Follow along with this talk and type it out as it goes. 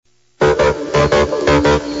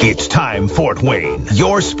It's time, Fort Wayne.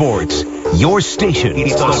 Your sports, your station.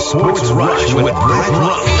 It's the Sports Rush with Brett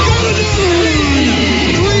Rump.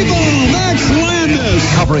 Max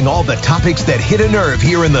Landis. Covering all the topics that hit a nerve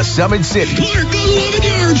here in the Summit City. Clark, 11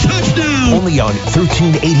 yards, touchdown. Only on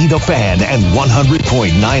 1380 The Fan and 100.9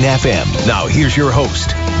 FM. Now here's your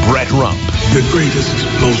host, Brett Rump. The greatest,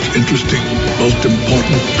 most interesting, most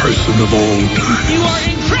important person of all time. You are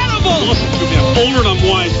incredible! Listen to me, I'm older than I'm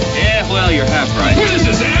wise. Yeah, well, you're half right. What is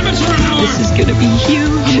this, amateur hour? This is gonna be huge.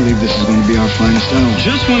 I believe this is going to be our finest hour.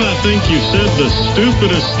 Just when I think you've said the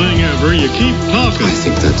stupidest thing ever, you keep talking. I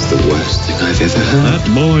think that's the worst thing I've ever heard. That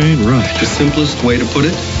boy ain't right. The simplest way to put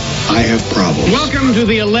it, I have problems. Welcome to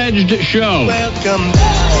the alleged show. Welcome.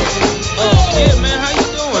 Oh, yeah, man, how you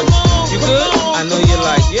doing? You good? I know you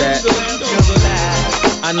like that.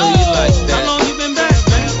 I know you like that. How long you been back,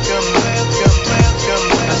 man?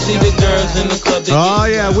 I see the girls in the club. Oh,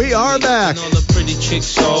 yeah, we are back.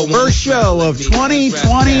 First show of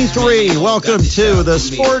 2023. Welcome to the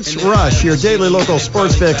Sports Rush, your daily local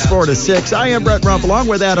sports fix 4 to 6. I am Brett Rump, along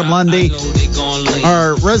with Adam Lundy,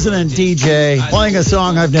 our resident DJ, playing a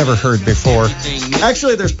song I've never heard before.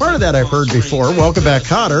 Actually, there's part of that I've heard before. Welcome back,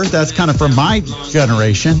 Cotter. That's kind of from my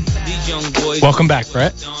generation. Welcome back,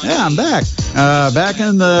 Brett. Yeah, I'm back. Back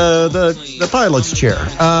in the pilot's chair.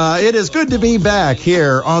 It is good to be back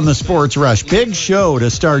here on the Sports Rush. Big show to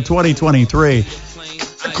start 2023.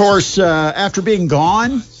 Of course, after being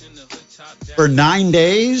gone for 9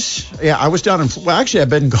 days, I was down actually, I've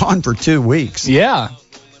been gone for 2 weeks. Yeah.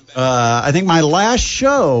 I think my last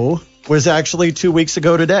show was actually 2 weeks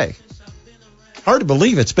ago today. Hard to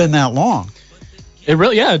believe it's been that long. It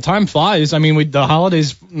really, time flies. I mean, the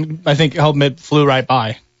holidays, I think, flew right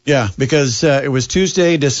by. Yeah, because it was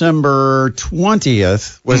Tuesday, December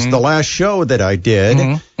 20th was the last show that I did.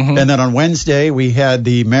 And then on Wednesday, we had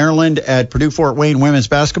the Maryland at Purdue-Fort Wayne women's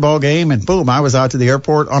basketball game. And boom, I was out to the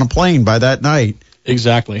airport on a plane by that night.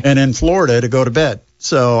 Exactly. And in Florida to go to bed.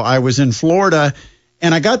 So I was in Florida,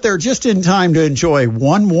 and I got there just in time to enjoy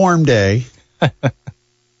one warm day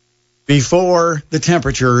before the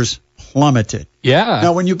temperatures plummeted. Yeah.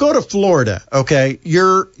 Now, when you go to Florida, okay,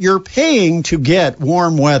 you're paying to get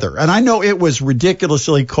warm weather, and I know it was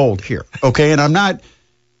ridiculously cold here, okay, and I'm not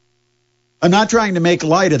trying to make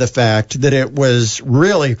light of the fact that it was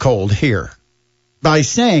really cold here by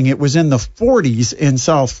saying it was in the 40s in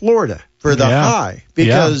South Florida for the high,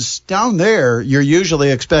 because down there you're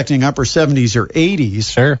usually expecting upper 70s or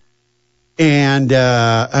 80s. Sure. And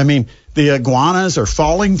I mean, the iguanas are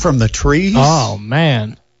falling from the trees. Oh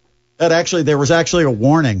man. There was actually a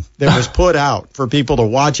warning that was put out for people to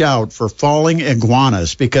watch out for falling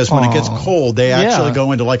iguanas, because when it gets cold, they actually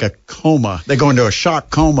go into like a coma. They go into a shock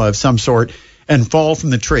coma of some sort and fall from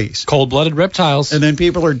the trees. Cold-blooded reptiles. And then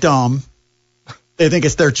people are dumb. They think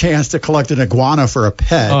it's their chance to collect an iguana for a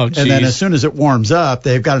pet. Oh, and then as soon as it warms up,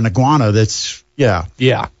 they've got an iguana that's, Yeah.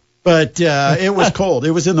 But it was cold.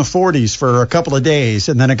 It was in the 40s for a couple of days,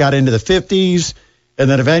 and then it got into the 50s, and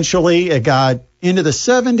then eventually it got into the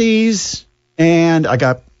 70s, and I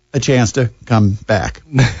got a chance to come back.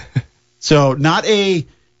 So not a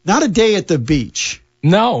day at the beach.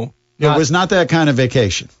 No. It was not that kind of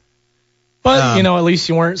vacation. But, at least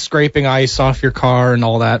you weren't scraping ice off your car and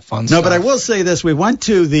all that fun stuff. No, but I will say this. We went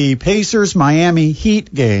to the Pacers-Miami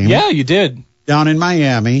Heat game. Yeah, you did. Down in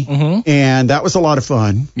Miami, and that was a lot of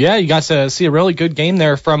fun. Yeah, you got to see a really good game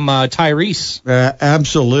there from Tyrese.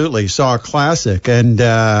 Absolutely. Saw a classic, and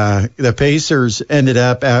the Pacers ended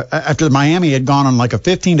up, after Miami had gone on like a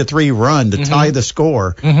 15-3 run to tie the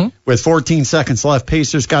score, with 14 seconds left,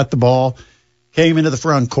 Pacers got the ball, came into the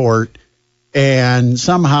front court, and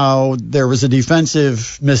somehow there was a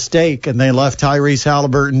defensive mistake, and they left Tyrese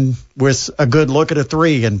Halliburton with a good look at a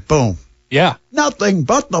three, and boom. Yeah. Nothing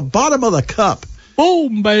but the bottom of the cup.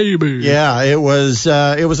 Boom, baby. Yeah, it was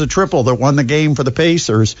a triple that won the game for the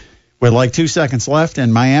Pacers with like 2 seconds left,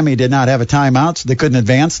 and Miami did not have a timeout, so they couldn't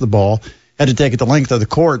advance the ball. Had to take it the length of the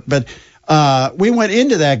court. But we went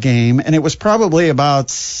into that game, and it was probably about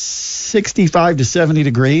 65 to 70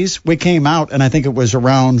 degrees. We came out, and I think it was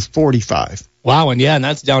around 45. Wow, and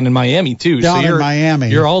that's down in Miami, too. Down in Miami.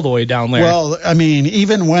 You're all the way down there. Well, I mean,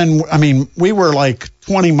 we were like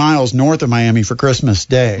 20 miles north of Miami for Christmas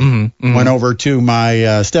Day. Went over to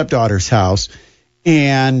my stepdaughter's house,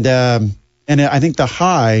 and I think the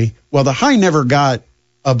high never got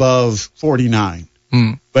above 49.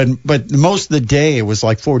 But most of the day it was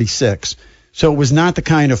like 46. So it was not the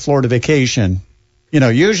kind of Florida vacation.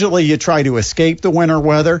 Usually you try to escape the winter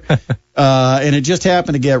weather, and it just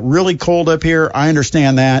happened to get really cold up here. I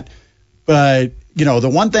understand that. But the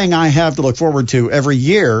one thing I have to look forward to every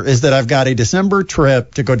year is that I've got a December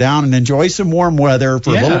trip to go down and enjoy some warm weather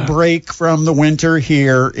for a little break from the winter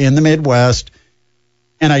here in the Midwest,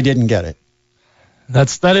 and I didn't get it.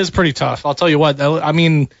 That is pretty tough. I'll tell you what. I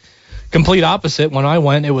mean, complete opposite. When I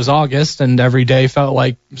went, it was August, and every day felt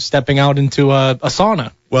like stepping out into a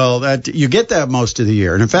sauna. Well, you get that most of the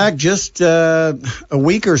year. And in fact, just a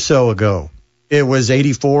week or so ago, it was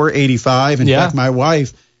 84, 85. In fact, my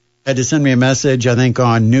wife had to send me a message, I think,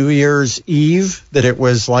 on New Year's Eve that it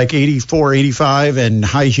was like 84, 85 and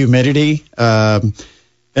high humidity. And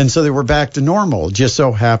so they were back to normal. Just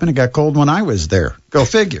so happened it got cold when I was there. Go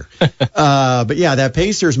figure. But yeah, that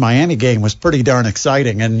Pacers-Miami game was pretty darn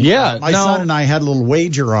exciting. And my son and I had a little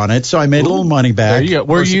wager on it, so I made a little money back. There you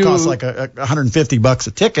go. It cost like $150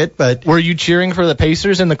 a ticket. But were you cheering for the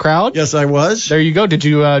Pacers in the crowd? Yes, I was. There you go. Did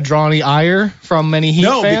you draw any ire from any Heat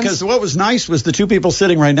fans? No, because what was nice was the two people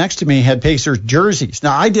sitting right next to me had Pacers jerseys.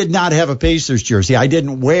 Now, I did not have a Pacers jersey. I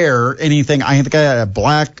didn't wear anything. I think I had a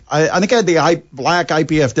black. I think I had the black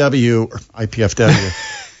IPFW.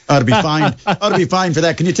 Ought to be fine for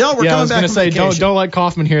that. Can you tell we're coming back? I was going to say, don't let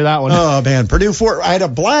Kaufman hear that one. Oh man, I had a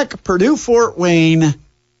black Purdue Fort Wayne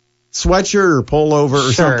sweatshirt or pullover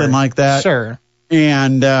or something like that. Sure.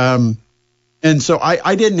 And so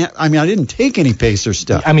I didn't take any Pacer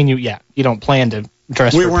stuff. I mean, you don't plan to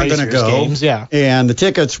dress. We for weren't going to go. Games, yeah. And the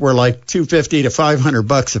tickets were like $250 to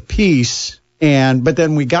 $500 a piece. But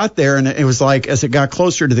then we got there, and it was like, as it got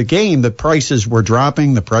closer to the game, the prices were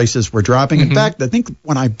dropping. Mm-hmm. In fact, I think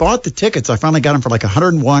when I bought the tickets, I finally got them for like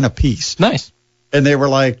 $101 a piece. Nice. And they were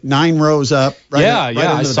like 9 rows up. Right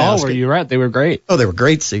I saw where you were at. They were great. Oh, they were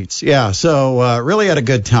great seats. Yeah. So really had a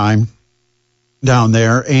good time down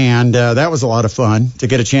there, and that was a lot of fun to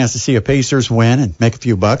get a chance to see a Pacers win and make a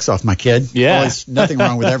few bucks off my kid. Yeah. Always nothing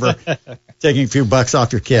wrong with ever taking a few bucks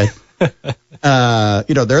off your kid. They're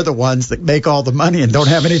the ones that make all the money and don't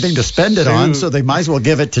have anything to spend it on, so they might as well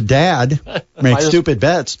give it to dad. Make stupid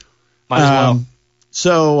bets. Might as well.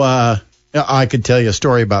 So I could tell you a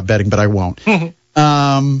story about betting, but I won't.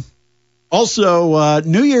 Also,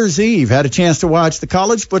 New Year's Eve, had a chance to watch the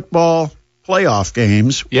college football playoff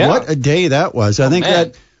games. Yeah. What a day that was. I think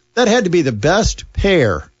that had to be the best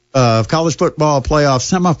pair of college football playoff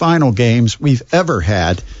semifinal games we've ever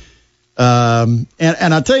had. And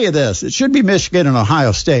I'll tell you this, it should be Michigan and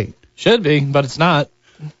Ohio State. Should be, but it's not.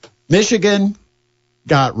 Michigan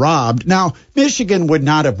got robbed. Now, Michigan would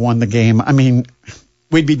not have won the game. I mean,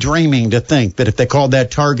 we'd be dreaming to think that if they called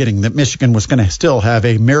that targeting, that Michigan was going to still have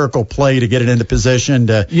a miracle play to get it into position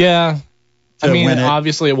to win it.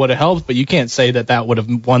 Obviously it would have helped, but you can't say that would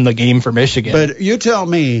have won the game for Michigan. But you tell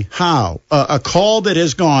me how a call that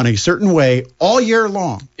has gone a certain way all year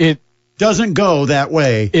long. It doesn't go that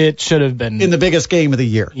way. It should have been in the biggest game of the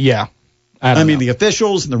year. Yeah. I mean, the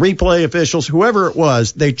officials and the replay officials, whoever it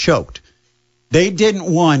was, they choked. They didn't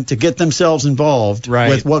want to get themselves involved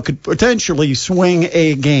with what could potentially swing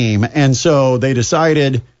a game. And so they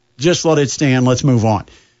decided, just let it stand. Let's move on.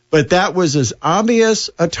 But that was as obvious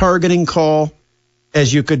a targeting call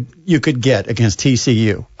as you could get against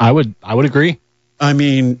TCU. I would agree. I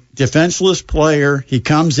mean, defenseless player. He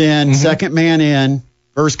comes in, second man in.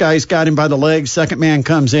 First guy's got him by the legs. Second man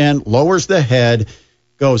comes in, lowers the head,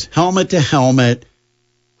 goes helmet to helmet,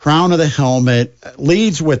 crown of the helmet,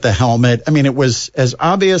 leads with the helmet. I mean, it was as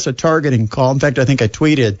obvious a targeting call. In fact, I think I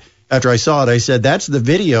tweeted after I saw it, I said, that's the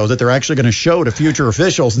video that they're actually going to show to future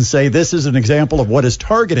officials and say, this is an example of what is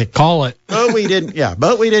targeting. Call it. But we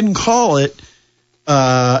didn't call it.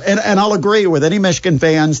 And I'll agree with any Michigan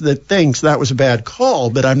fans that thinks that was a bad call,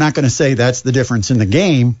 but I'm not going to say that's the difference in the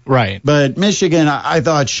game. Right. But Michigan, I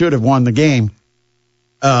thought, should have won the game.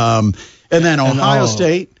 And then Ohio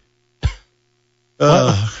State.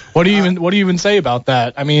 What do you even say about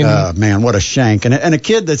that? I mean, man, what a shank. And a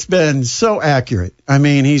kid that's been so accurate. I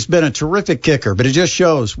mean, he's been a terrific kicker, but it just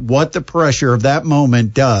shows what the pressure of that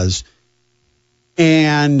moment does.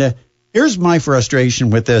 And here's my frustration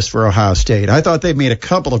with this for Ohio State. I thought they made a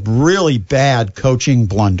couple of really bad coaching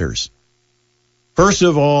blunders. First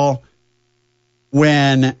of all,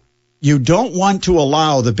 when you don't want to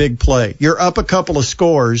allow the big play, you're up a couple of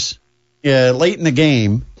scores late in the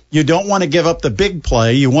game. You don't want to give up the big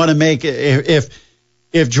play. You want to make it,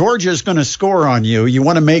 if Georgia's going to score on you, you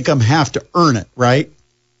want to make them have to earn it, right?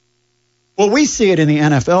 Well, we see it in the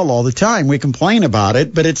NFL all the time. We complain about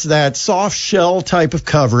it, but it's that soft shell type of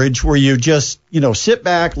coverage where you just, sit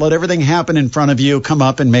back, let everything happen in front of you, come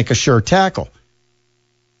up and make a sure tackle.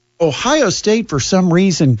 Ohio State, for some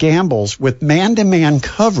reason, gambles with man-to-man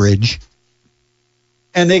coverage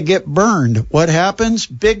and they get burned. What happens?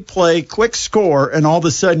 Big play, quick score, and all of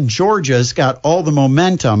a sudden Georgia's got all the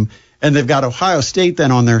momentum, and they've got Ohio State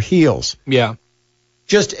then on their heels. Yeah.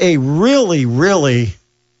 Just a really, really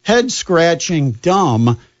head-scratching,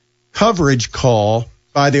 dumb coverage call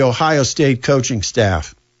by the Ohio State coaching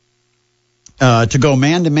staff to go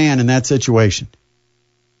man-to-man in that situation.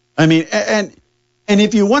 I mean, and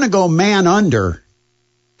if you want to go man under,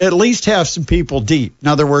 at least have some people deep. In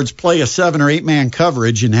other words, play a 7 or 8 man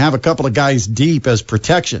coverage and have a couple of guys deep as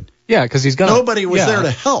protection. Yeah, because he's got nobody was there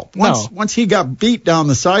to help. Once he got beat down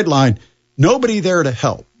the sideline, nobody there to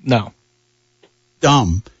help. No.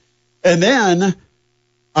 Dumb. And then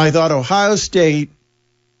I thought Ohio State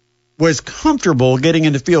was comfortable getting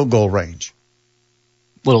into field goal range.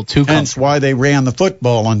 A little too comfortable. Hence why they ran the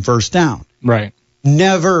football on first down. Right.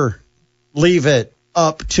 Never leave it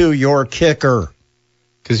up to your kicker.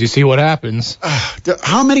 Because you see what happens.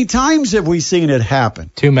 How many times have we seen it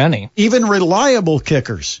happen? Too many. Even reliable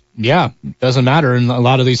kickers. Yeah, doesn't matter in a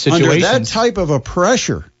lot of these situations. Under that type of a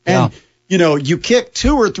pressure. And, you kick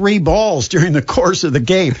 2 or 3 balls during the course of the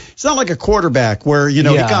game. It's not like a quarterback where, he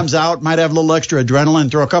comes out, might have a little extra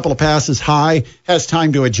adrenaline, throw a couple of passes high, has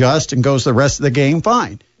time to adjust, and goes the rest of the game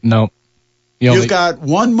fine. No. You've got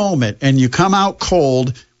one moment, and you come out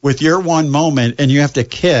cold with your one moment, and you have to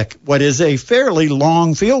kick what is a fairly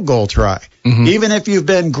long field goal try. Mm-hmm. Even if you've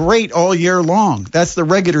been great all year long. That's the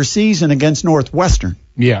regular season against Northwestern.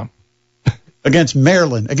 Yeah. Against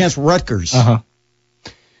Maryland, against Rutgers. Uh-huh.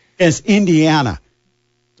 Against Indiana.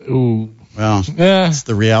 Ooh. Well, that's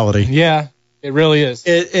the reality. Yeah, it really is.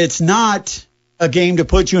 It's not a game to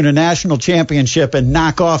put you in a national championship and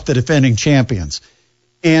knock off the defending champions.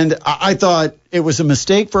 And I thought it was a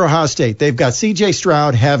mistake for Ohio State. They've got C.J.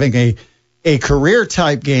 Stroud having a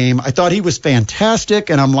career-type game. I thought he was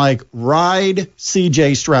fantastic, and I'm like, ride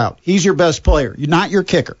C.J. Stroud. He's your best player. You're not your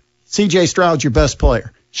kicker. C.J. Stroud's your best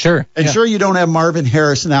player. Sure. And sure, you don't have Marvin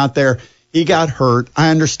Harrison out there. He got hurt.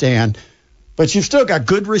 I understand. But you've still got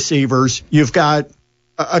good receivers. You've got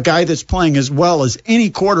a guy that's playing as well as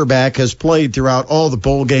any quarterback has played throughout all the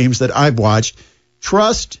bowl games that I've watched.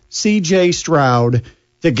 Trust C.J. Stroud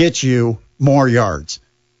to get you more yards.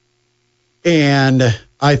 And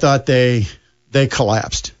I thought they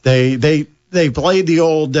collapsed. They played the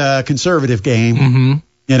old conservative game. Mm-hmm.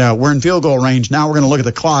 We're in field goal range. Now we're going to look at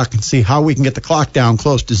the clock and see how we can get the clock down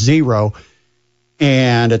close to 0.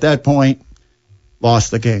 And at that point,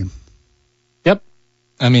 lost the game. Yep.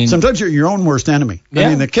 I mean, sometimes you're your own worst enemy. Yeah. I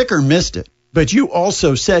mean, the kicker missed it, but you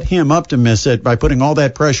also set him up to miss it by putting all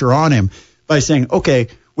that pressure on him by saying, okay,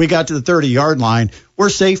 we got to the 30-yard line. We're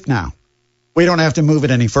safe now. We don't have to move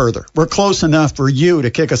it any further. We're close enough for you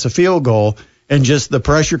to kick us a field goal, and just the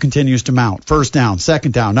pressure continues to mount. First down,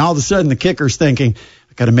 second down. Now all of a sudden the kicker's thinking,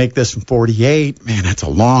 I got to make this from 48. Man, that's a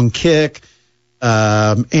long kick.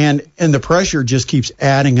 And the pressure just keeps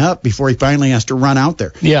adding up before he finally has to run out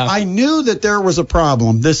there. Yeah. I knew that there was a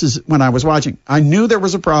problem. This is when I was watching. I knew there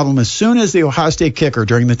was a problem as soon as the Ohio State kicker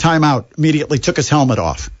during the timeout immediately took his helmet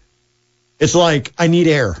off. It's like, I need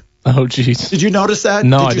air. Oh, jeez. Did you notice that?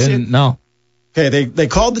 No, I didn't. No. Okay, they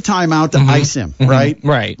called the timeout to ice him, right?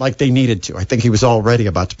 Right. Like they needed to. I think he was already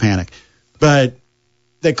about to panic. But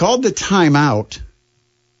they called the timeout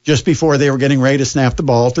just before they were getting ready to snap the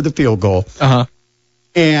ball for the field goal. Uh-huh.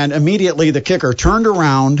 And immediately the kicker turned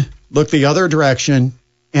around, looked the other direction,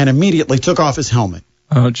 and immediately took off his helmet.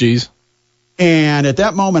 Oh, geez. And at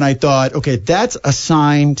that moment I thought, okay, that's a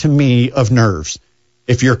sign to me of nerves.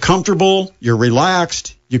 If you're comfortable, you're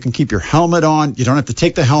relaxed, you can keep your helmet on. You don't have to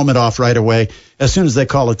take the helmet off right away as soon as they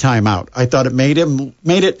call a timeout. I thought it made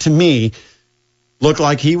it to me look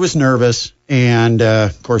like he was nervous. And,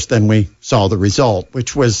 of course, then we saw the result,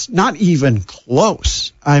 which was not even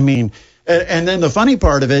close. I mean, and then the funny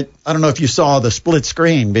part of it, I don't know if you saw the split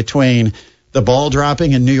screen between the ball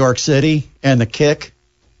dropping in New York City and the kick.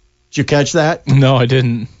 Did you catch that? No, I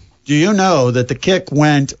didn't. Do you know that the kick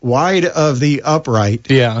went wide of the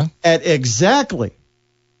upright at exactly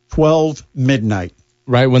 12 midnight?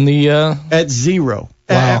 Right when the... At 0.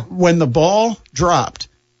 Wow. When the ball dropped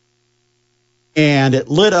and it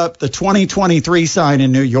lit up the 2023 sign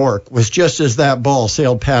in New York was just as that ball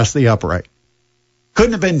sailed past the upright.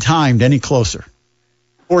 Couldn't have been timed any closer.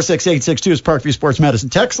 46862 is Parkview Sports Medicine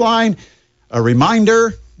text line. A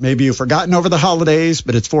reminder, maybe you've forgotten over the holidays,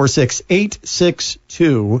 but it's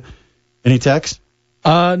 46862. Any text?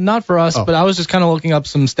 Not for us, but I was just kind of looking up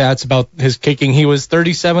some stats about his kicking. He was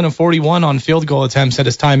 37 of 41 on field goal attempts at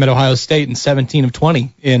his time at Ohio State and 17 of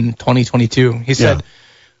 20 in 2022. He said,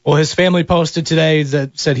 well, his family posted today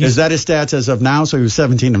that said he's... Is that his stats as of now? So he was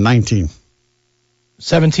 17 of 19.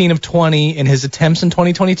 17 of 20 in his attempts in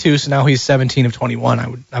 2022, so now he's 17 of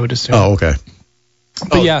 21, I would assume. Oh, okay.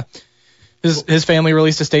 But yeah, his family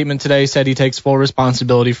released a statement today, said he takes full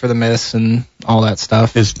responsibility for the miss and all that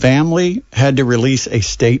stuff. His family had to release a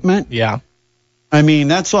statement? Yeah. I mean,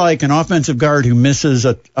 that's like an offensive guard who misses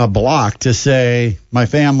a block to say, my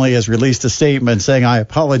family has released a statement saying I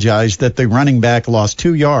apologize that the running back lost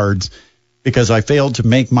 2 yards because I failed to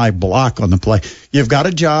make my block on the play. You've got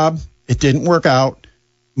a job. It didn't work out.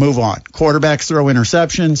 Move on. Quarterbacks throw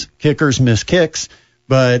interceptions. Kickers miss kicks.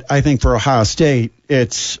 But I think for Ohio State,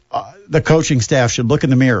 it's the coaching staff should look in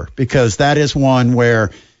the mirror, because that is one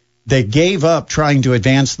where they gave up trying to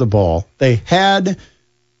advance the ball. They had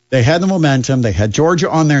the momentum. They had Georgia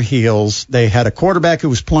on their heels. They had a quarterback who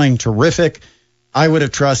was playing terrific. I would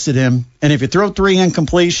have trusted him. And if you throw 3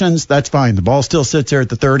 incompletions, that's fine. The ball still sits there at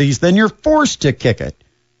the 30s. Then you're forced to kick it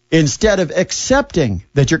instead of accepting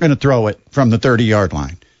that you're going to throw it from the 30-yard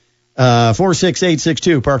line.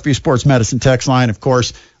 46862, Parkview Sports Medicine text line. Of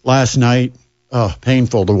course, last night,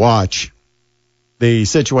 painful to watch the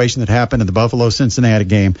situation that happened in the Buffalo-Cincinnati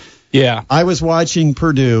game. Yeah. I was watching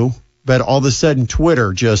Purdue, but all of a sudden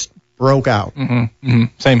Twitter just broke out.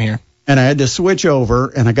 Same here. And I had to switch over,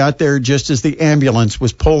 and I got there just as the ambulance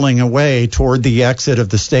was pulling away toward the exit of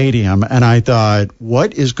the stadium, and I thought,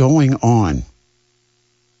 what is going on?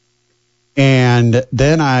 And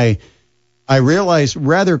then I realized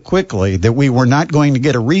rather quickly that we were not going to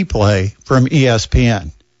get a replay from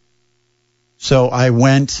ESPN. So I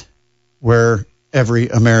went where every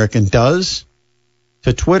American does,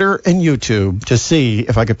 to Twitter and YouTube, to see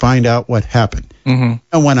if I could find out what happened. And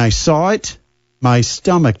when I saw it, my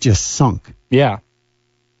stomach just sunk. Yeah.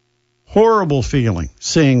 Horrible feeling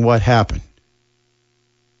seeing what happened.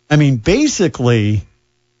 I mean, basically,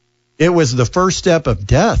 it was the first step of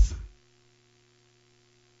death.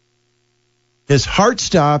 His heart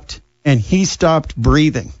stopped, and he stopped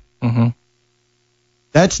breathing.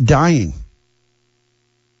 That's dying.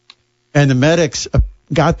 And the medics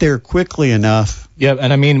got there quickly enough. Yeah,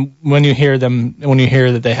 and I mean, when you hear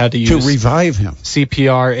that they had to use to revive him,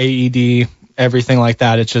 CPR, AED, everything like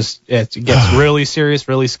that, it gets really serious,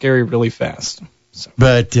 really scary, really fast. So.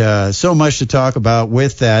 But so much to talk about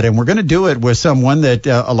with that, and we're going to do it with someone that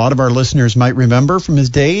a lot of our listeners might remember from his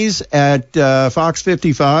days at Fox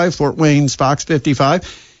 55, Fort Wayne's Fox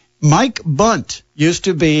 55. Mike Bunt used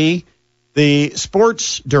to be the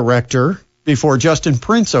sports director before Justin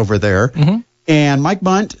Prince over there, and Mike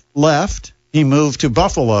Bunt left. He moved to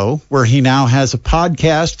Buffalo, where he now has a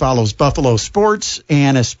podcast, follows Buffalo sports,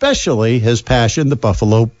 and especially his passion, the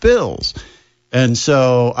Buffalo Bills. And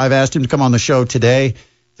so I've asked him to come on the show today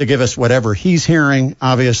to give us whatever he's hearing.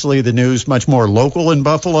 Obviously, the news much more local in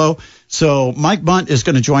Buffalo. So Mike Bunt is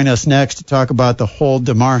going to join us next to talk about the whole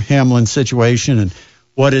Damar Hamlin situation and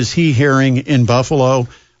what is he hearing in Buffalo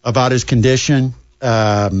about his condition.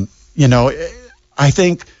 I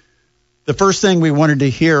think the first thing we wanted to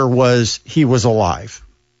hear was he was alive,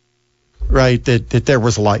 right? That there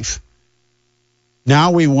was life.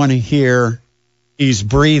 Now we want to hear he's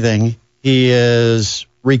breathing. He is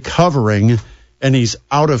recovering, and he's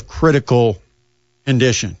out of critical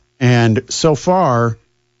condition. And so far,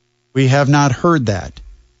 we have not heard that.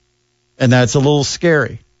 And that's a little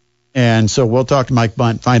scary. And so we'll talk to Mike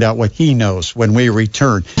Bunt, find out what he knows when we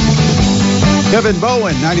return. Kevin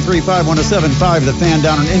Bowen, 93.5, 107.5, The Fan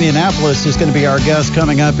down in Indianapolis, is going to be our guest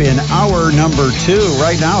coming up in hour number 2.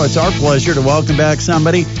 Right now, it's our pleasure to welcome back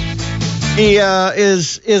somebody. He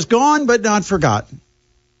is gone but not forgotten.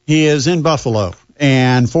 He is in Buffalo,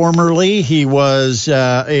 and formerly he was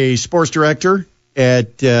a sports director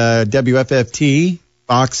at WFFT,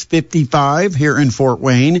 Fox 55 here in Fort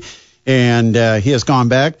Wayne, and he has gone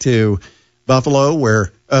back to Buffalo,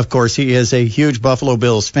 where, of course, he is a huge Buffalo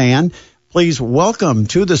Bills fan. Please welcome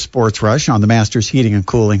to the Sports Rush on the Masters Heating and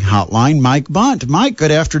Cooling Hotline, Mike Bunt. Mike,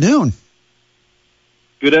 good afternoon.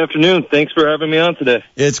 Good afternoon. Thanks for having me on today.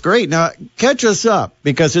 It's great. Now, catch us up,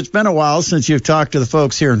 because it's been a while since you've talked to the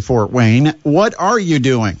folks here in Fort Wayne. What are you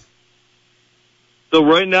doing? So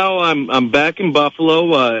right now I'm back in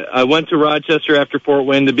Buffalo. I went to Rochester after Fort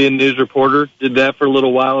Wayne to be a news reporter. Did that for a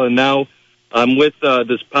little while, and now I'm with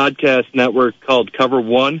this podcast network called Cover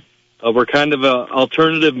One. We're kind of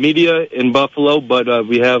alternative media in Buffalo, but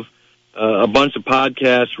we have a bunch of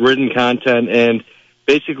podcasts, written content, and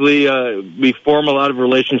basically, we form a lot of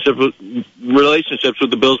relationships with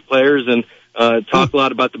the Bills players and talk a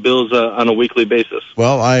lot about the Bills on a weekly basis.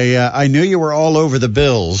 Well, I knew you were all over the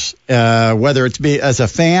Bills, whether it's as a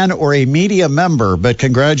fan or a media member, but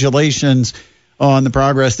congratulations on the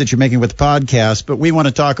progress that you're making with the podcast. But we want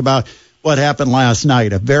to talk about what happened last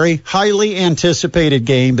night. A very highly anticipated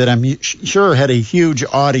game that I'm sure had a huge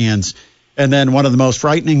audience. And then one of the most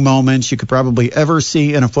frightening moments you could probably ever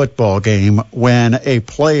see in a football game when a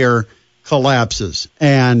player collapses.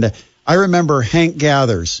 And I remember Hank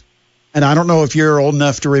Gathers. And I don't know if you're old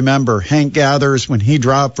enough to remember Hank Gathers when he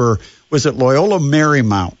dropped for, was it Loyola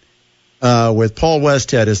Marymount, with Paul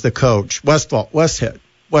Westhead as the coach? Westfall.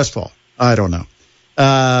 I don't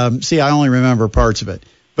know. See, I only remember parts of it.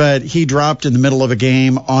 But he dropped in the middle of a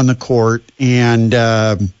game on the court, and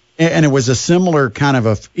it was a similar kind of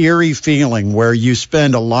a eerie feeling where you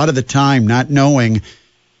spend a lot of the time not knowing,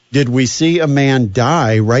 did we see a man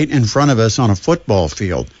die right in front of us on a football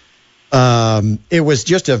field? It was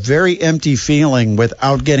just a very empty feeling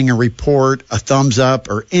without getting a report, a thumbs up,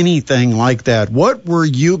 or anything like that. What were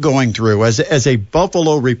you going through as a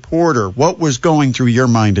Buffalo reporter? What was going through your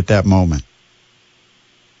mind at that moment?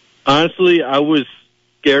 Honestly, I was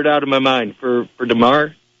scared out of my mind for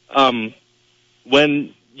DeMar.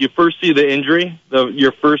 When you first see the injury,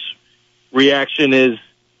 your first reaction is,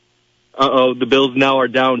 the Bills now are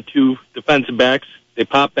down 2 defensive backs. They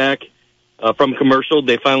pop back from commercial.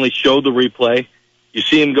 They finally show the replay. You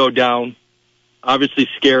see him go down. Obviously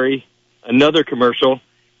scary. Another commercial.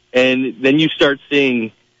 And then you start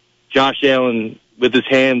seeing Josh Allen with his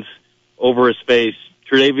hands over his face.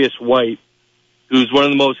 Tre'Davious White, who's one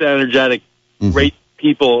of the most energetic, great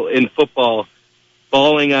people in football,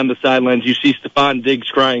 falling on the sidelines. You see Stephon Diggs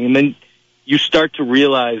crying, and then you start to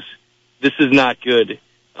realize this is not good.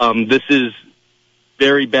 This is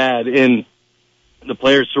very bad, and the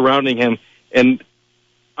players surrounding him. And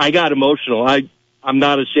I got emotional. I'm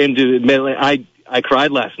not ashamed to admit it. I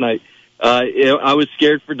cried last night. I was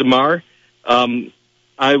scared for DeMar.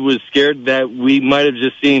 I was scared that we might have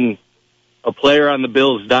just seen a player on the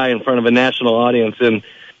Bills die in front of a national audience, and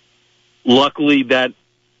luckily that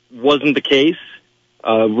wasn't the case.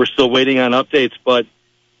 We're still waiting on updates, but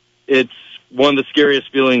it's one of the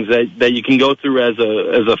scariest feelings that you can go through as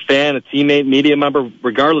a fan, a teammate, media member,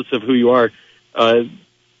 regardless of who you are.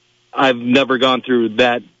 I've never gone through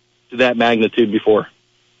that to that magnitude before.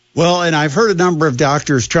 Well, and I've heard a number of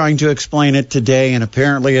doctors trying to explain it today, and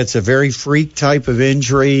apparently it's a very freak type of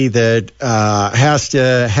injury that has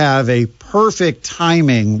to have a perfect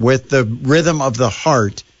timing with the rhythm of the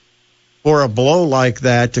heart for a blow like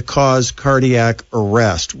that to cause cardiac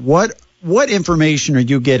arrest. What information are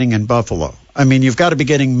you getting in Buffalo? I mean, you've got to be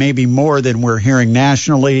getting maybe more than we're hearing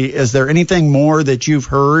nationally. Is there anything more that you've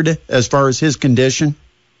heard as far as his condition?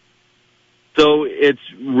 So it's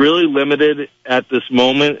really limited at this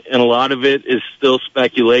moment, and a lot of it is still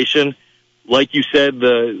speculation. Like you said,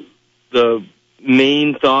 the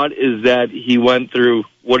main thought is that he went through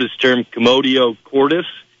what is termed commotio cordis,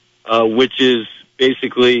 which is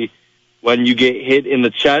basically when you get hit in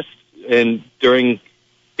the chest and during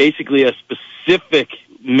basically a specific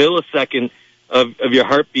millisecond of your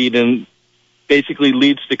heartbeat, and basically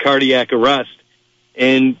leads to cardiac arrest.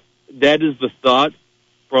 And that is the thought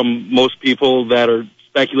from most people that are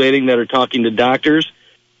speculating, that are talking to doctors.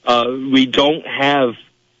 We don't have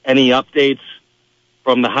any updates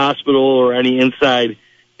from the hospital or any inside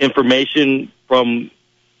information from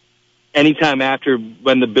any time after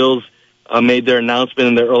when the Bills made their announcement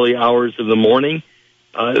in the early hours of the morning.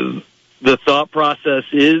 The thought process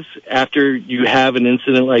is, after you have an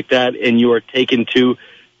incident like that and you are taken to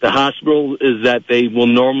the hospital, is that they will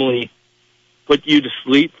normally put you to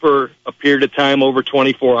sleep for a period of time over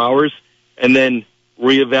 24 hours and then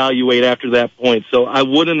reevaluate after that point. So I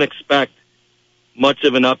wouldn't expect much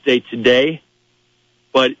of an update today,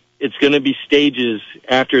 but it's going to be stages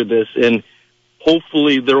after this, and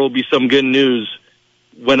hopefully there will be some good news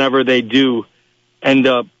whenever they do end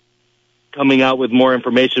up coming out with more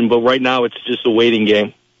information. But right now it's just a waiting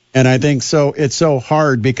game. And I think so. It's so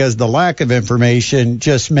hard because the lack of information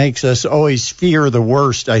just makes us always fear the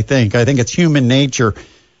worst, I think. I think it's human nature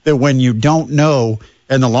that when you don't know,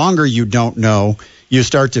 and the longer you don't know, you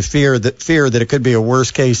start to fear that it could be a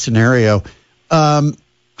worst-case scenario.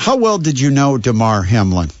 How well did you know DeMar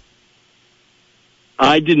Hamlin?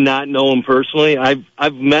 I did not know him personally.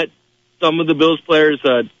 I've met some of the Bills players,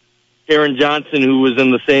 Taron Johnson, who was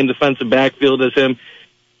in the same defensive backfield as him.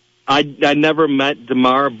 I never met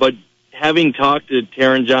DeMar, but having talked to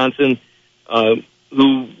Taron Johnson,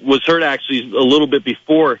 who was hurt actually a little bit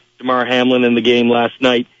before DeMar Hamlin in the game last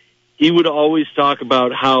night, he would always talk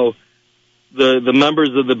about how the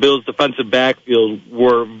members of the Bills' defensive backfield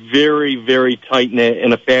were very, very tight-knit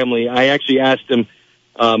in a family. I actually asked him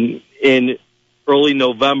in early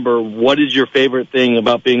November, what is your favorite thing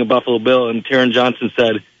about being a Buffalo Bill? And Taron Johnson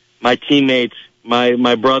said, my teammates,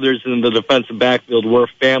 my brothers in the defensive backfield, we're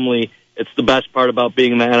a family It's the best part about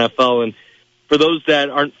being in the NFL. And for those that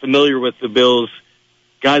aren't familiar with the Bills,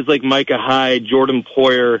 guys like Micah Hyde, Jordan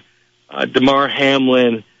Poyer, Damar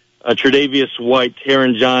Hamlin, Tre'Davious White,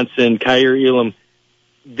 Taron Johnson, Kaiir Elam,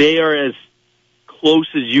 they are as close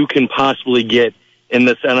as you can possibly get in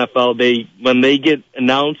this NFL. When they get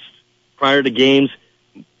announced prior to games,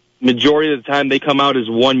 majority of the time they come out as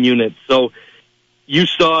one unit. So you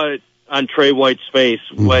saw it on Trey White's face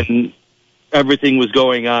when everything was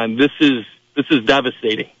going on. This is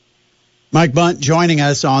devastating. Mike Bunt joining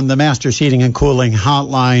us on the Masters Heating and Cooling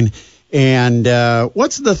Hotline. And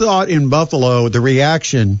what's the thought in Buffalo, the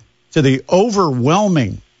reaction to the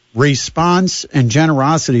overwhelming response and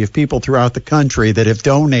generosity of people throughout the country that have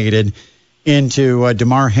donated into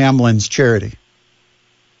Damar Hamlin's charity?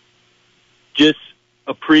 Just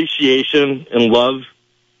appreciation and love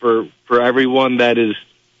for everyone that has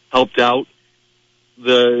helped out.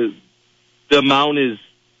 The amount is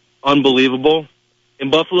unbelievable. In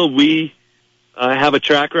Buffalo, we have a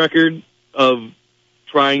track record of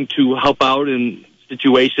trying to help out in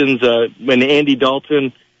situations. When Andy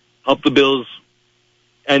Dalton helped the Bills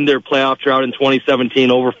end their playoff drought in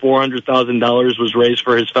 2017, over $400,000 was raised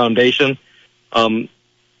for his foundation.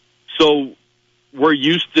 So we're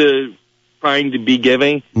used to trying to be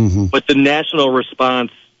giving, but the national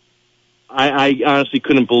response, I honestly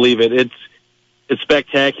couldn't believe it. It's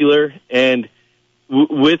spectacular, and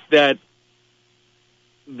with that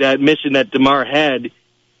mission that Damar had,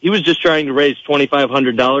 he was just trying to raise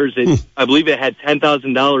 $2,500. I believe it had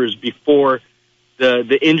 $10,000 before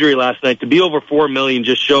the injury last night. To be over $4 million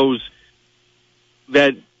just shows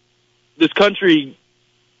that this country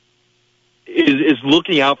is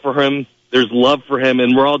looking out for him. There's love for him,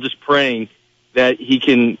 and we're all just praying that he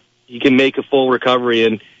can make a full recovery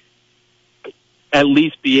and at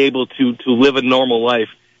least be able to live a normal life,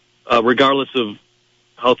 regardless of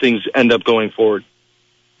how things end up going forward.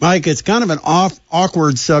 Mike, it's kind of an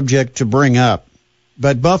awkward subject to bring up,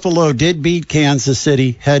 but Buffalo did beat Kansas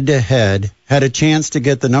City head-to-head, had a chance to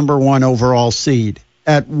get the number 1 overall seed.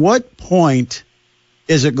 At what point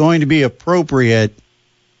is it going to be appropriate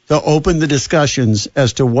to open the discussions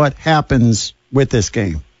as to what happens with this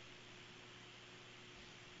game?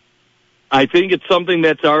 I think it's something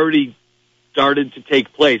that's already started to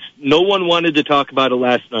take place. No one wanted to talk about it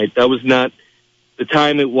last night. That was not the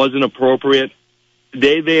time. It wasn't appropriate.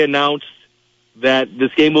 Today they announced that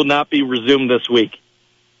this game will not be resumed this week.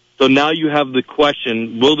 So now you have the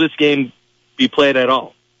question, will this game be played at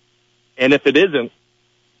all? And if it isn't,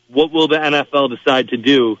 what will the NFL decide to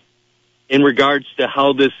do in regards to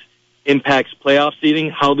how this impacts playoff seeding,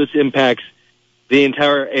 how this impacts the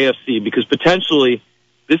entire AFC? Because potentially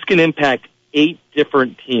this can impact 8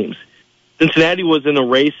 different teams. Cincinnati was in a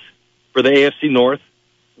race for the AFC North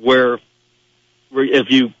where if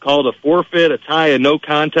you call it a forfeit, a tie, a no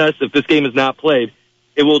contest, if this game is not played,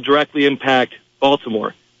 it will directly impact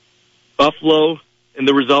Baltimore. Buffalo, and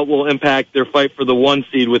the result will impact their fight for the 1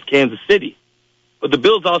 seed with Kansas City. But the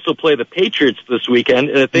Bills also play the Patriots this weekend,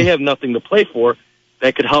 and if they have nothing to play for,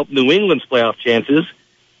 that could help New England's playoff chances.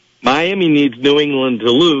 Miami needs New England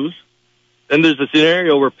to lose. Then there's a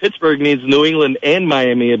scenario where Pittsburgh needs New England and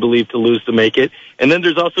Miami, I believe, to lose to make it. And then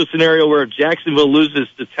there's also a scenario where if Jacksonville loses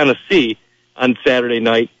to Tennessee on Saturday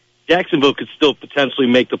night, Jacksonville could still potentially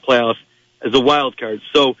make the playoffs as a wild card.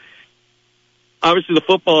 So obviously the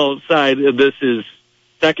football side of this is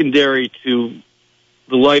secondary to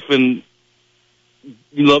the life and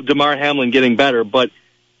Damar Hamlin getting better. But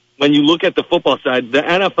when you look at the football side, the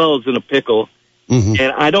NFL is in a pickle.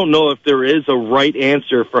 And I don't know if there is a right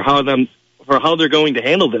answer for how they're going to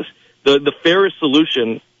handle this. The fairest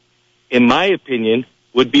solution, in my opinion,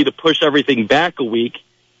 would be to push everything back a week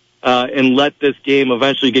and let this game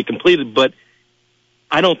eventually get completed. But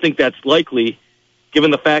I don't think that's likely,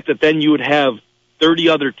 given the fact that then you would have 30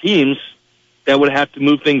 other teams that would have to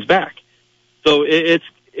move things back. So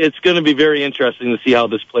it's going to be very interesting to see how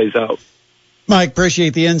this plays out. Mike,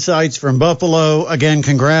 appreciate the insights from Buffalo. Again,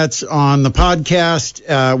 congrats on the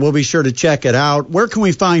podcast. We'll be sure to check it out. Where can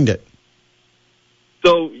we find it?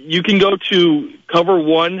 So you can go to Cover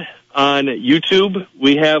One on YouTube.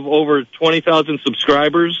 We have over 20,000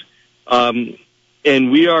 subscribers. And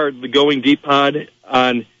we are the Going Deep Pod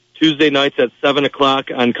on Tuesday nights at 7 o'clock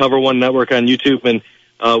on Cover One Network on YouTube.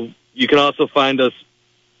 And you can also find us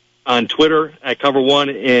on Twitter at Cover One.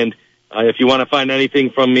 And if you want to find anything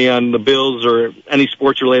from me on the Bills or any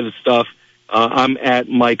sports-related stuff, I'm at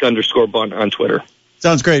Mike_Bunt on Twitter.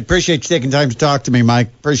 Sounds great. Appreciate you taking time to talk to me, Mike.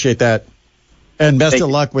 Appreciate that. And best of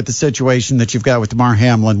luck with the situation that you've got with Damar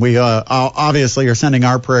Hamlin. We obviously are sending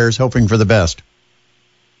our prayers, hoping for the best.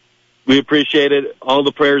 We appreciate it. All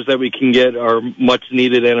the prayers that we can get are much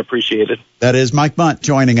needed and appreciated. That is Mike Bunt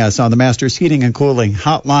joining us on the Masters Heating and Cooling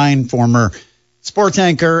Hotline, former sports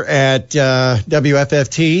anchor at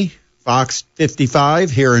WFFT, Fox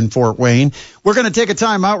 55 here in Fort Wayne. We're going to take a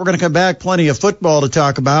time out. We're going to come back. Plenty of football to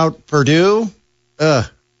talk about. Purdue,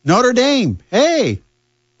 Notre Dame. Hey,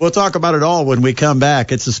 we'll talk about it all when we come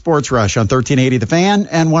back. It's the Sports Rush on 1380 The Fan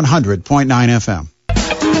and 100.9 FM.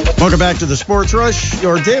 Welcome back to the Sports Rush,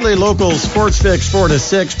 your daily local sports fix 4 to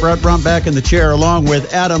 6. Brett Brump back in the chair along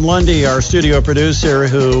with Adam Lundy, our studio producer,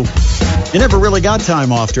 who you never really got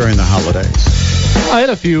time off during the holidays. I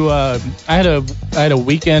had a few. I had a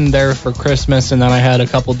weekend there for Christmas, and then I had a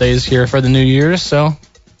couple days here for the New Year's, so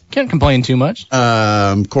can't complain too much.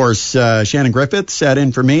 Of course, Shannon Griffith sat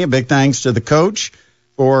in for me. A big thanks to the coach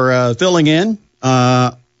for filling in.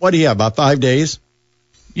 What do you have, about 5 days?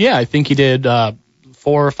 Yeah, I think he did 4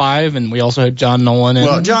 or 5, and we also had John Nolan.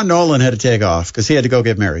 Well, John Nolan had to take off because he had to go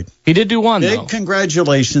get married. He did do one, Big though.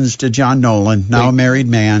 Congratulations to John Nolan, now a married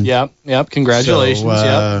man. Yep. Congratulations.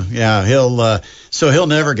 Yeah, he'll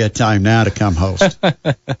never get time now to come host. But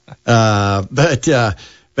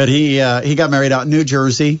he got married out in New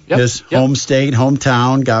Jersey, his home state,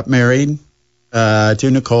 hometown. Got married to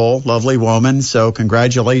Nicole, lovely woman. So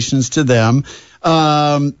congratulations to them.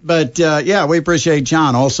 We appreciate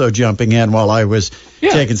John also jumping in while I was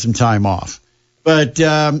taking some time off. But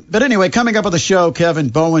anyway, coming up on the show, Kevin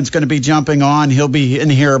Bowen's going to be jumping on. He'll be in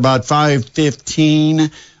here about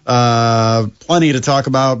 5:15. Plenty to talk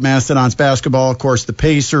about. Mastodons basketball, of course, the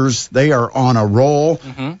Pacers, they are on a roll.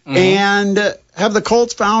 And have the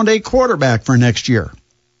Colts found a quarterback for next year?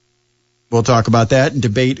 We'll talk about that and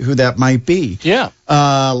debate who that might be. Yeah.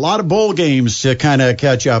 A lot of bowl games to kind of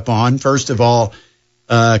catch up on. First of all,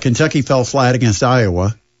 Kentucky fell flat against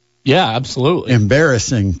Iowa. Yeah, absolutely.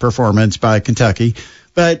 Embarrassing performance by Kentucky.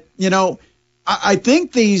 But, I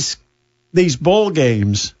think these bowl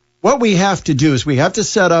games, what we have to do is we have to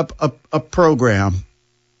set up a program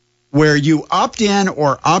where you opt in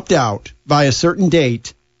or opt out by a certain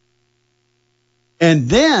date. And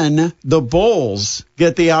then the bowls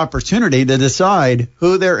get the opportunity to decide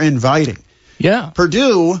who they're inviting. Yeah.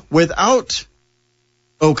 Purdue, without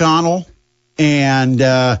O'Connell and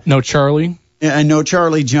no Charlie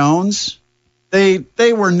Jones,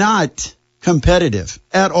 they were not competitive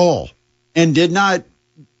at all, and did not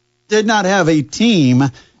have a team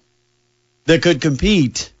that could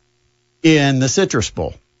compete in the Citrus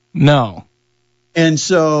Bowl. No. And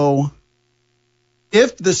so,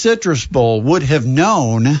 if the Citrus Bowl would have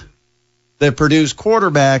known that Purdue's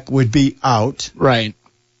quarterback would be out, right,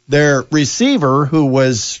 their receiver, who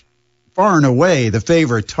was far and away the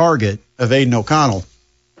favorite target of Aiden O'Connell,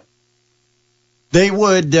 they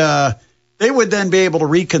would then be able to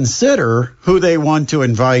reconsider who they want to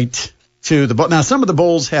invite to the bowl. Now, some of the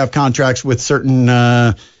bowls have contracts with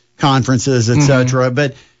certain conferences, etc.,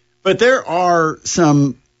 but there are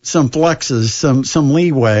some flexes, some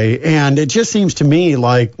leeway, and it just seems to me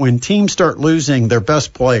like when teams start losing their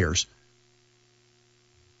best players,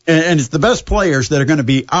 and it's the best players that are going to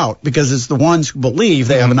be out because it's the ones who believe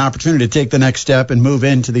they have an opportunity to take the next step and move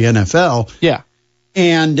into the NFL. Yeah.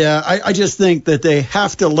 And I just think that they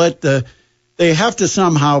have to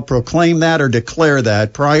somehow proclaim that or declare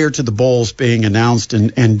that prior to the bowls being announced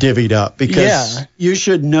and divvied up, because you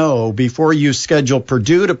should know before you schedule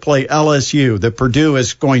Purdue to play LSU that Purdue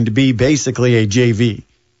is going to be basically a JV.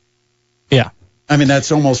 Yeah. I mean,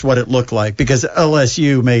 that's almost what it looked like, because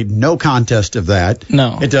LSU made no contest of that.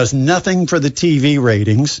 No. It does nothing for the TV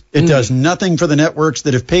ratings. It does nothing for the networks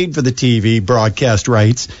that have paid for the TV broadcast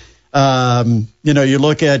rights. You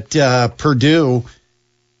look at Purdue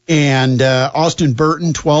and Austin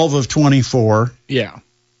Burton, 12 of 24. Yeah.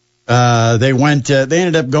 They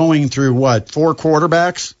ended up going through what, 4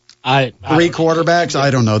 quarterbacks? Three quarterbacks?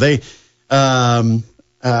 I don't know.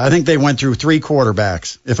 I think they went through 3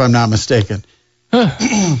 quarterbacks, if I'm not mistaken.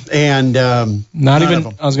 And not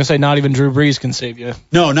even Drew Brees can save you.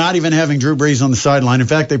 No, not even having Drew Brees on the sideline. In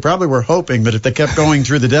fact, they probably were hoping that if they kept going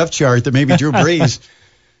through the depth chart, that maybe Drew Brees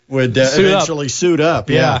would eventually suit up.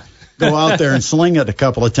 Yeah. Go out there and sling it a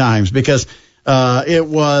couple of times, because it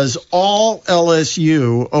was all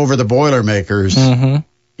LSU over the Boilermakers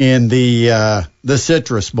in the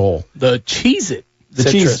Citrus Bowl. The Cheez-It. The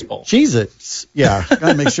Citrus Bowl. Cheez-Its. Yeah, got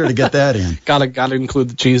to make sure to get that in. Gotta include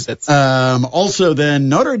the Cheez-Its. Also, then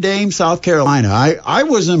Notre Dame, South Carolina. I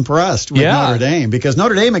was impressed with Notre Dame, because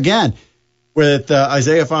Notre Dame, again, with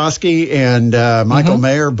Isaiah Foskey and Michael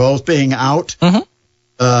Mayer both being out,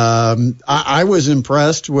 I was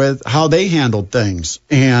impressed with how they handled things.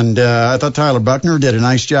 And I thought Tyler Buckner did a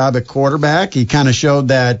nice job at quarterback. He kind of showed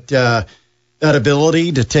that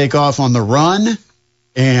ability to take off on the run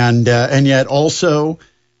and yet also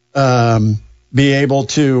be able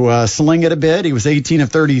to sling it a bit. He was 18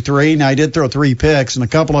 of 33. Now, he did throw 3 picks, and a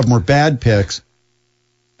couple of them were bad picks.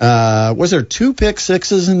 Was there 2 pick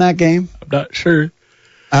sixes in that game? I'm not sure.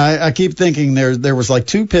 I keep thinking there was like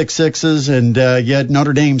 2 pick sixes, and yet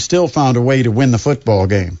Notre Dame still found a way to win the football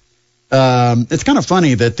game. It's kind of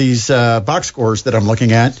funny that these box scores that I'm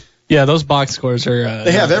looking at. Yeah, those box scores are.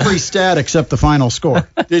 They have every stat except the final score.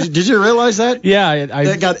 Did you realize that? Yeah,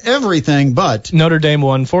 they got everything but Notre Dame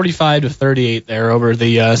won 45-38 there over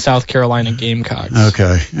the South Carolina Gamecocks.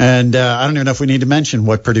 Okay, and I don't even know if we need to mention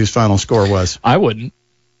what Purdue's final score was. I wouldn't.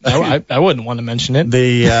 I wouldn't want to mention it.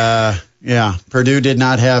 Purdue did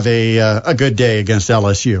not have a good day against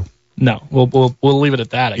LSU. No, we'll leave it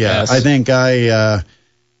at that. I guess. I think I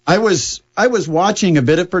was watching a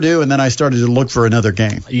bit of Purdue, and then I started to look for another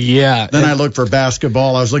game. Yeah. Then I looked for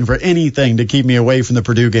basketball. I was looking for anything to keep me away from the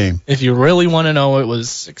Purdue game. If you really want to know, it was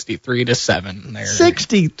 63-7 there.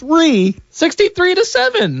 63?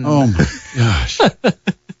 63-7. Oh my gosh.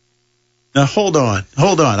 Now hold on.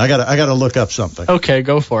 I gotta look up something. Okay,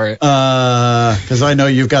 go for it. Because I know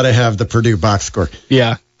you've got to have the Purdue box score.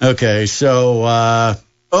 Yeah. Okay, so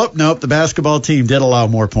nope, the basketball team did allow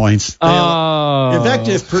more points. In fact,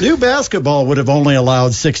 if Purdue basketball would have only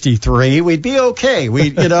allowed 63, we'd be okay.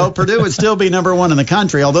 Purdue would still be number 1 in the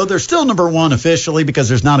country, although they're still number 1 officially because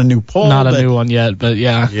there's not a new poll. Not a new one yet, but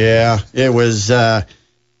yeah. Yeah, it was kind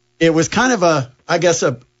of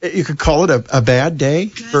you could call it a bad day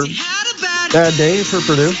for Purdue.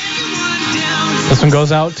 This one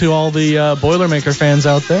goes out to all the Boilermaker fans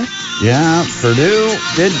out there. Yeah, Purdue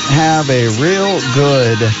didn't have a real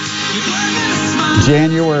good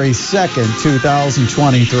January 2nd,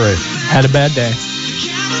 2023. Had a bad day.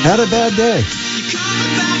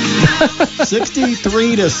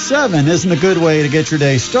 63-7 isn't a good way to get your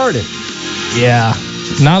day started. Yeah,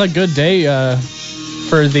 not a good day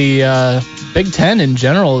for the Big Ten in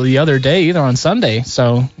general the other day, either on Sunday.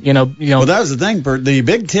 So, Well, that was the thing. The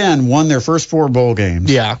Big Ten won their first 4 bowl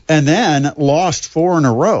games. Yeah. And then lost 4 in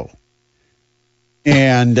a row.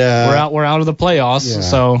 And we're out of the playoffs. Yeah.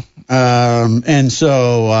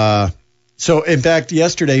 So in fact,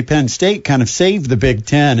 yesterday Penn State kind of saved the Big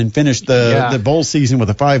Ten and finished the bowl season with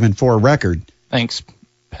a 5-4 record. Thanks,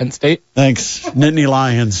 Penn State. Thanks, Nittany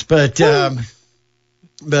Lions. But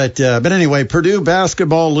anyway, Purdue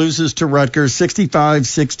basketball loses to Rutgers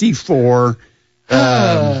 65-64.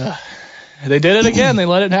 They did it again. They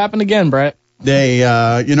let it happen again, Brett. They,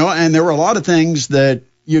 and there were a lot of things that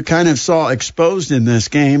you kind of saw exposed in this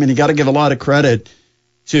game, and you got to give a lot of credit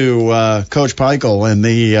to Coach Peichel and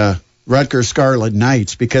the Rutgers Scarlet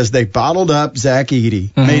Knights because they bottled up Zach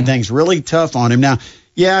Edey, made things really tough on him. Now,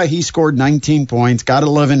 yeah, he scored 19 points, got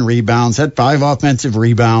 11 rebounds, had 5 offensive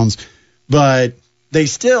rebounds, but they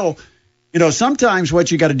still, sometimes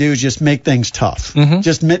what you got to do is just make things tough.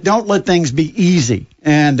 Just don't let things be easy.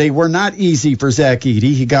 And they were not easy for Zach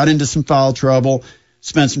Edey. He got into some foul trouble,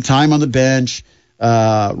 spent some time on the bench.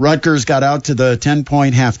 Rutgers got out to the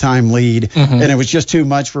 10-point halftime lead, and it was just too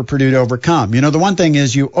much for Purdue to overcome. The one thing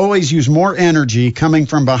is you always use more energy coming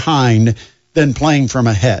from behind than playing from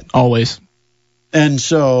ahead. Always. And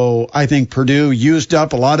so I think Purdue used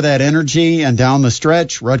up a lot of that energy, and down the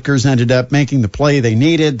stretch, Rutgers ended up making the play they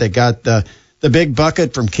needed. They got the big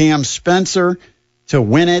bucket from Cam Spencer to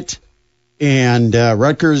win it, and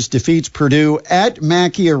Rutgers defeats Purdue at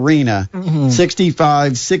Mackey Arena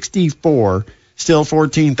 65-64. Still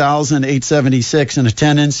 14,876 in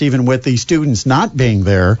attendance, even with the students not being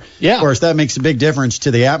there. Yeah. Of course, that makes a big difference to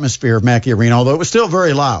the atmosphere of Mackey Arena, although it was still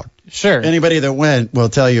very loud. Sure. Anybody that went will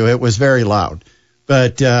tell you it was very loud.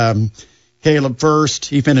 But Caleb First,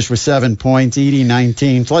 he finished with 7 points, Edey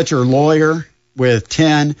 19. Fletcher Lawyer with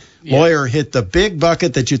 10. Yeah. Lawyer hit the big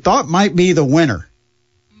bucket that you thought might be the winner.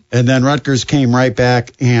 And then Rutgers came right back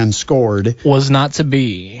and scored. Was not to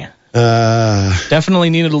be.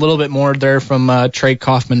 Definitely needed a little bit more there from Trey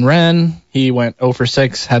Kaufman-Renn. He went 0 for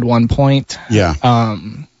 6, had 1 point. Yeah.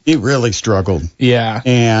 He really struggled. Yeah.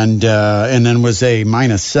 And then was a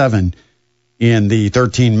 -7 in the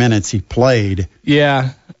 13 minutes he played.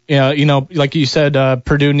 Yeah. Yeah, like you said,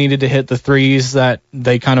 Purdue needed to hit the threes that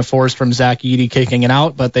they kind of forced from Zach Edey kicking it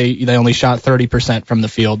out, but they only shot 30% from the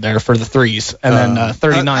field there for the threes, and then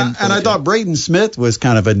 39. And I thought Braden Smith was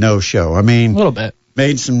kind of a no-show. I mean, a little bit.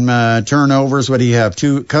 Made some turnovers. What do you have?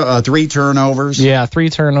 3 turnovers? Yeah, 3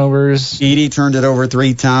 turnovers. Edey turned it over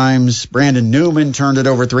 3 times. Brandon Newman turned it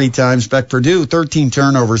over 3 times. Beck Purdue, 13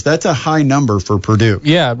 turnovers. That's a high number for Purdue.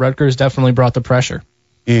 Yeah, Rutgers definitely brought the pressure.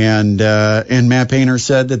 And Matt Painter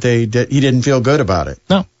said that he didn't feel good about it.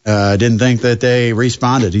 No. Didn't think that they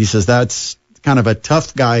responded. He says that's kind of a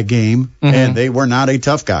tough guy game, and they were not a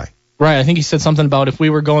tough guy. Right, I think he said something about if we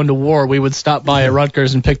were going to war, we would stop by at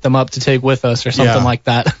Rutgers and pick them up to take with us or something like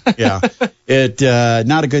that. Yeah.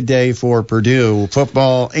 Not a good day for Purdue,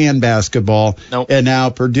 football and basketball. Nope. And now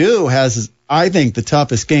Purdue has, I think, the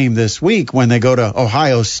toughest game this week when they go to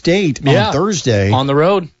Ohio State on Thursday. On the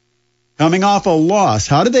road. Coming off a loss.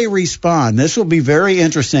 How do they respond? This will be very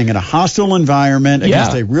interesting in a hostile environment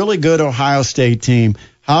against a really good Ohio State team.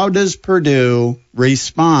 How does Purdue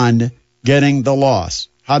respond getting the loss?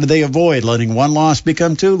 How do they avoid letting one loss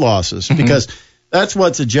become 2 losses? Because that's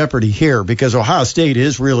what's at jeopardy here, because Ohio State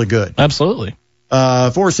is really good. Absolutely.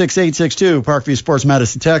 46862, Parkview Sports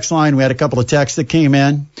Medicine text line. We had a couple of texts that came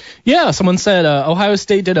in. Yeah, someone said Ohio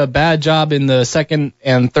State did a bad job in the second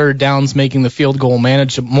and third downs, making the field goal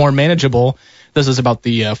more manageable. This is about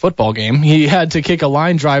the football game. He had to kick a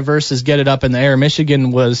line drive versus get it up in the air.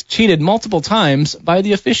 Michigan was cheated multiple times by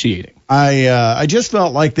the officiating. I just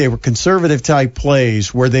felt like they were conservative type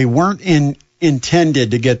plays where they weren't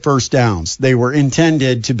intended to get first downs. They were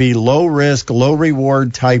intended to be low risk, low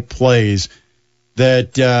reward type plays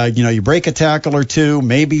that, you break a tackle or 2,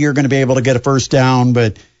 maybe you're going to be able to get a first down,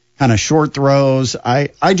 but kind of short throws.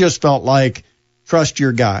 I just felt like trust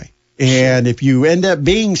your guy. And if you end up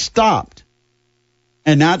being stopped,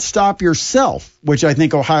 and not stop yourself, which I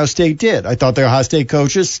think Ohio State did. I thought the Ohio State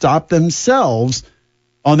coaches stopped themselves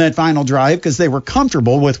on that final drive because they were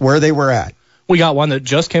comfortable with where they were at. We got one that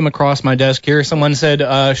just came across my desk here. Someone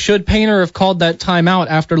said, should Painter have called that timeout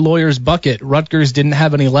after Lawyer's bucket? Rutgers didn't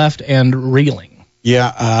have any left and reeling.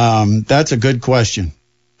 Yeah, that's a good question.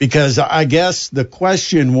 Because I guess the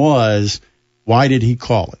question was, why did he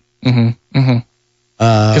call it?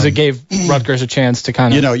 Because it gave Rutgers a chance to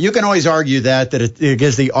kind of... you can always argue that it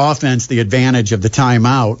gives the offense the advantage of the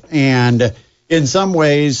timeout. And in some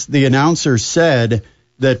ways, the announcer said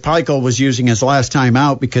that Pikiell was using his last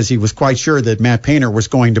timeout because he was quite sure that Matt Painter was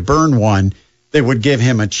going to burn one. They would give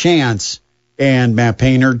him a chance, and Matt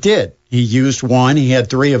Painter did. He used one. He had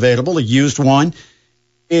 3 available. He used one.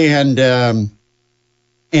 And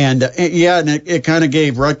it kind of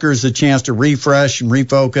gave Rutgers a chance to refresh and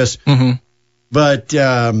refocus. But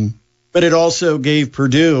it also gave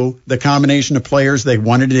Purdue the combination of players they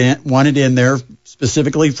wanted in there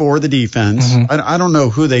specifically for the defense. I don't know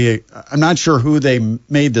I'm not sure who they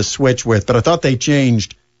made the switch with, but I thought they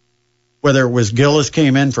changed, whether it was Gillis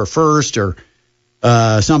came in for first or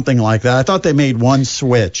something like that. I thought they made one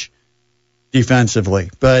switch defensively,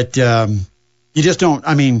 but you just don't.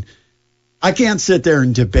 I mean, I can't sit there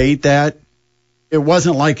and debate that. It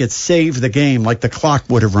wasn't like it saved the game, like the clock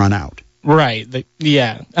would have run out. Right.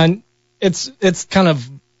 And it's kind of,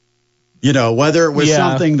 whether it was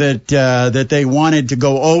something that they wanted to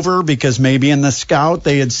go over because maybe in the scout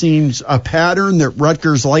they had seen a pattern that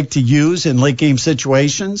Rutgers liked to use in late game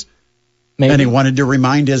situations, and he wanted to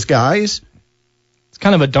remind his guys. It's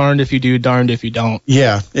kind of a darned if you do, darned if you don't.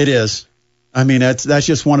 Yeah, it is. I mean, that's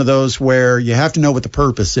just one of those where you have to know what the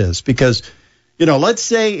purpose is, because let's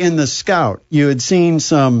say in the scout you had seen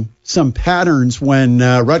some patterns when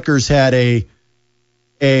Rutgers had a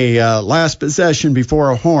last possession before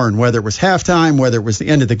a horn, whether it was halftime, whether it was the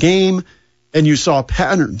end of the game, and you saw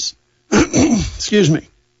patterns. Excuse me.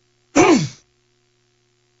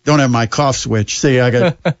 Don't have my cough switch. See,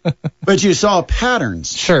 but you saw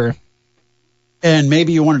patterns. Sure. And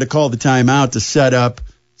maybe you wanted to call the timeout to set up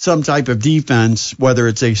some type of defense, whether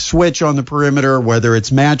it's a switch on the perimeter, whether it's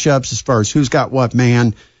matchups as far as who's got what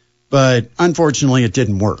man. But unfortunately, it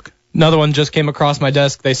didn't work. Another one just came across my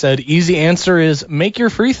desk. They said, easy answer is make your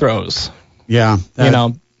free throws. Yeah.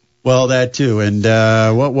 Well, that too. And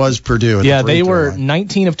what was Purdue? Yeah, they were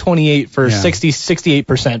 19 of 28 for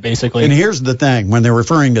 68%, basically. And here's the thing. When they're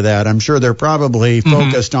referring to that, I'm sure they're probably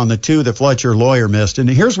focused on the 2 that Fletcher Lawyer missed. And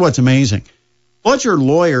here's what's amazing. Fletcher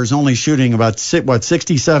Lawyer's only shooting about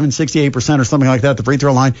 67, 68% or something like that, the free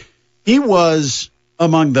throw line. He was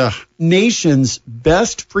among the nation's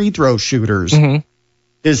best free throw shooters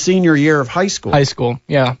his senior year of high school. High school,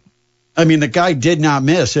 yeah. I mean, the guy did not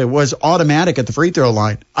miss. It was automatic at the free throw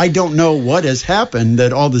line. I don't know what has happened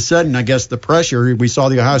that all of a sudden, I guess the pressure, we saw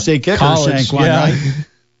the Ohio State kicker sank one night.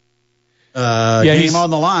 Game on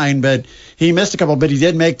the line, but he missed a couple, but he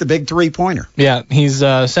did make the big three-pointer. Yeah, he's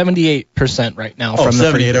 78% right now from the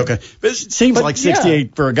 78, okay. But it seems like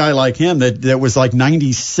 68 for a guy like him that was like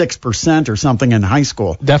 96% or something in high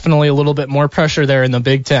school. Definitely a little bit more pressure there in the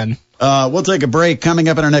Big Ten. We'll take a break coming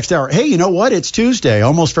up in our next hour. Hey, you know what? It's Tuesday.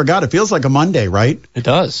 Almost forgot. It feels like a Monday, right? It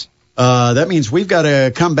does. That means we've got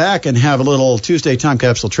to come back and have a little Tuesday Time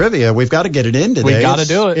Capsule trivia. We've got to get it in today. We've got to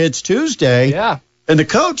do it. It's Tuesday. Yeah. And the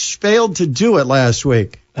coach failed to do it last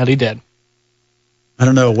week. That he did. I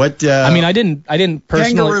don't know what. I didn't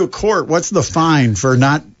personally. Kangaroo Court. What's the fine for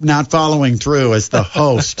not following through as the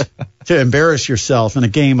host to embarrass yourself in a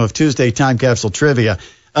game of Tuesday Time Capsule trivia?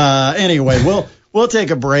 Anyway, we'll take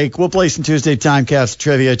a break. We'll play some Tuesday Time Capsule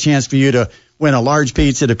trivia. A chance for you to win a large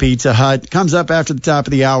pizza at a Pizza Hut. Comes up after the top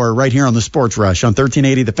of the hour right here on the Sports Rush on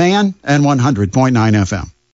 1380 The Fan and 100.9 FM.